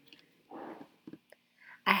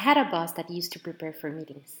had a boss that used to prepare for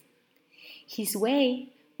meetings. His way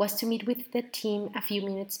was to meet with the team a few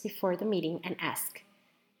minutes before the meeting and ask,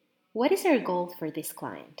 "What is our goal for this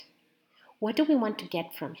client? What do we want to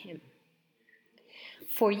get from him?"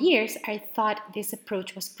 For years, I thought this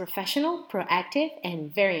approach was professional, proactive,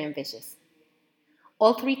 and very ambitious.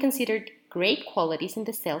 All three considered great qualities in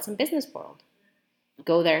the sales and business world.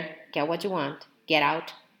 Go there, get what you want, get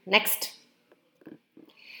out, next.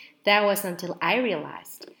 That was until I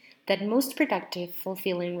realized that most productive,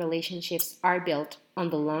 fulfilling relationships are built on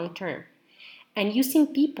the long term, and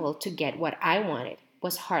using people to get what I wanted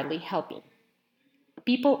was hardly helping.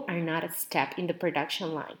 People are not a step in the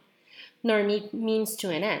production line, nor means to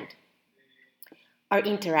an end. Our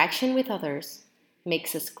interaction with others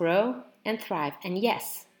makes us grow and thrive, and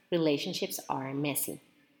yes, relationships are messy.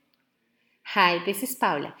 Hi, this is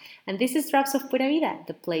Paula, and this is Drops of Pura Vida,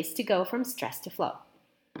 the place to go from stress to flow.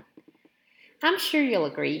 I'm sure you'll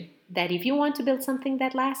agree that if you want to build something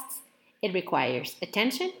that lasts, it requires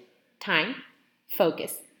attention, time,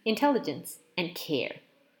 focus, intelligence, and care.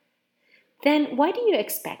 Then why do you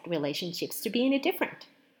expect relationships to be any different?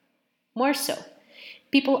 More so,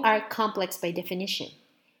 people are complex by definition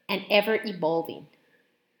and ever evolving.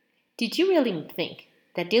 Did you really think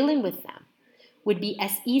that dealing with them would be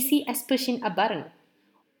as easy as pushing a button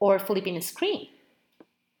or flipping a screen?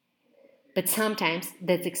 But sometimes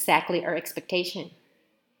that's exactly our expectation.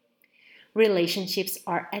 Relationships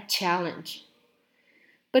are a challenge,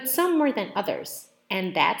 but some more than others,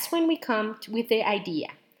 and that's when we come with the idea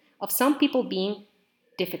of some people being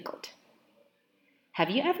difficult. Have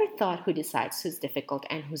you ever thought who decides who's difficult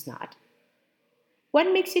and who's not?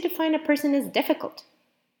 What makes you define a person as difficult?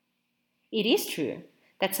 It is true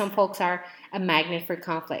that some folks are a magnet for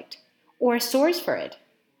conflict or a source for it,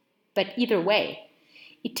 but either way,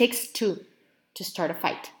 it takes two to start a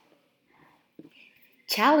fight.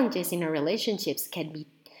 Challenges in our relationships can be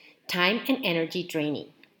time and energy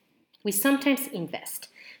draining. We sometimes invest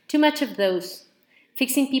too much of those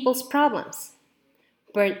fixing people's problems,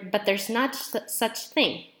 but there's not such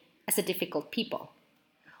thing as a difficult people,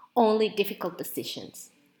 only difficult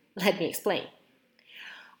decisions. Let me explain.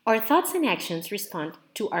 Our thoughts and actions respond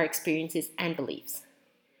to our experiences and beliefs.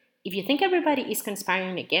 If you think everybody is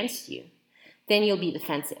conspiring against you, then you'll be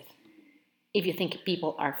defensive. If you think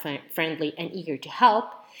people are friendly and eager to help,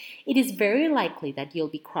 it is very likely that you'll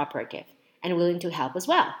be cooperative and willing to help as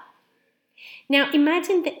well. Now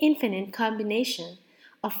imagine the infinite combination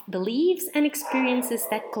of beliefs and experiences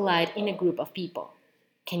that collide in a group of people.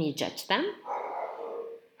 Can you judge them?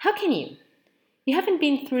 How can you? You haven't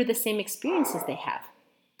been through the same experiences they have.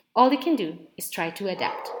 All you can do is try to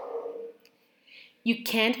adapt. You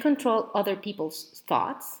can't control other people's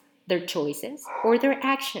thoughts, their choices, or their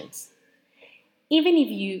actions. Even if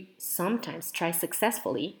you sometimes try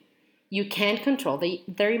successfully, you can't control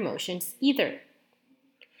their emotions either.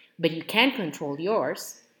 But you can control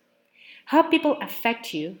yours. How people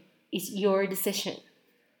affect you is your decision.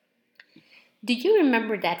 Do you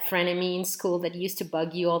remember that frenemy in school that used to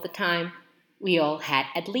bug you all the time? We all had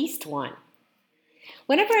at least one.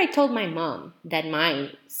 Whenever I told my mom that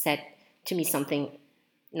mine said to me something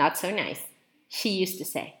not so nice, she used to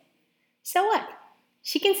say, "So what?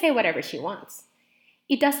 She can say whatever she wants.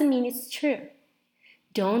 It doesn't mean it's true.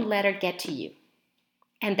 Don't let her get to you."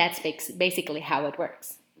 And that's basically how it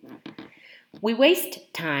works. We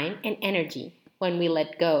waste time and energy when we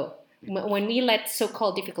let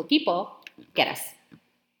so-called difficult people get us.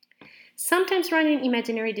 Sometimes running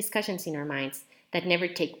imaginary discussions in our minds that never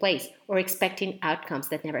take place or expecting outcomes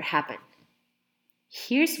that never happen.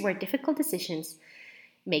 Here's where difficult decisions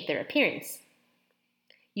make their appearance.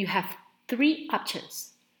 You have three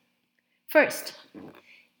options. First,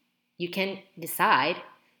 you can decide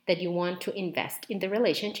that you want to invest in the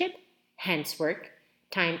relationship, hence work,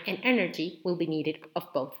 time, and energy will be needed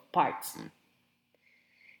of both parts.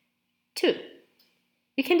 Two,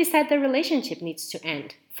 you can decide the relationship needs to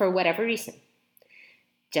end for whatever reason.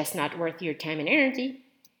 Just not worth your time and energy.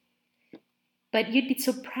 But you'd be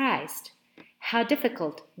surprised how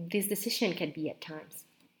difficult this decision can be at times.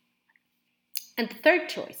 And the third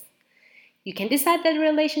choice, you can decide that the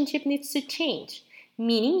relationship needs to change,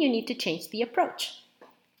 meaning you need to change the approach.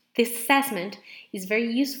 This assessment is very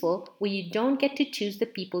useful when you don't get to choose the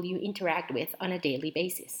people you interact with on a daily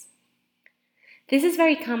basis. This is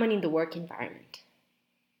very common in the work environment.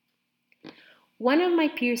 One of my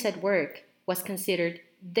peers at work was considered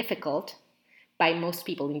difficult by most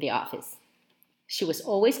people in the office. She was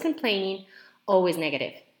always complaining, always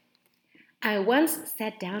negative. I once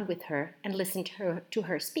sat down with her and listened to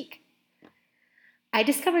her speak. I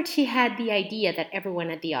discovered she had the idea that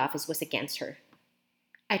everyone at the office was against her.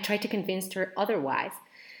 I tried to convince her otherwise.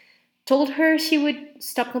 Told her she would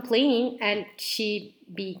stop complaining and she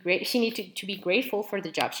needed to be grateful for the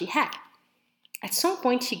job she had. At some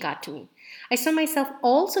point, she got to me. I saw myself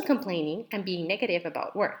also complaining and being negative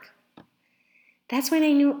about work. That's when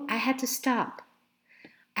I knew I had to stop.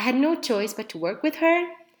 I had no choice but to work with her,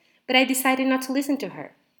 but I decided not to listen to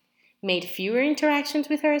her. Made fewer interactions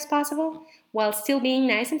with her as possible, while still being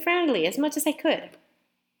nice and friendly as much as I could.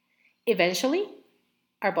 Eventually,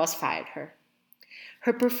 our boss fired her.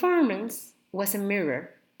 Her performance was a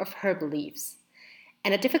mirror of her beliefs,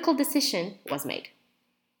 and a difficult decision was made.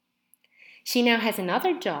 She now has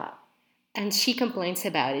another job, and she complains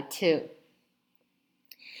about it too.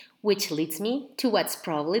 Which leads me to what's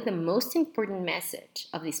probably the most important message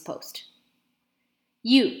of this post.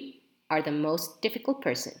 You are the most difficult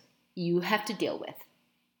person you have to deal with.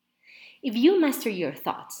 If you master your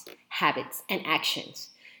thoughts, habits, and actions,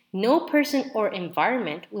 no person or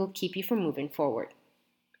environment will keep you from moving forward.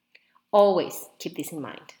 Always keep this in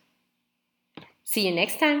mind. See you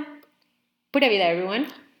next time. Pura vida, everyone.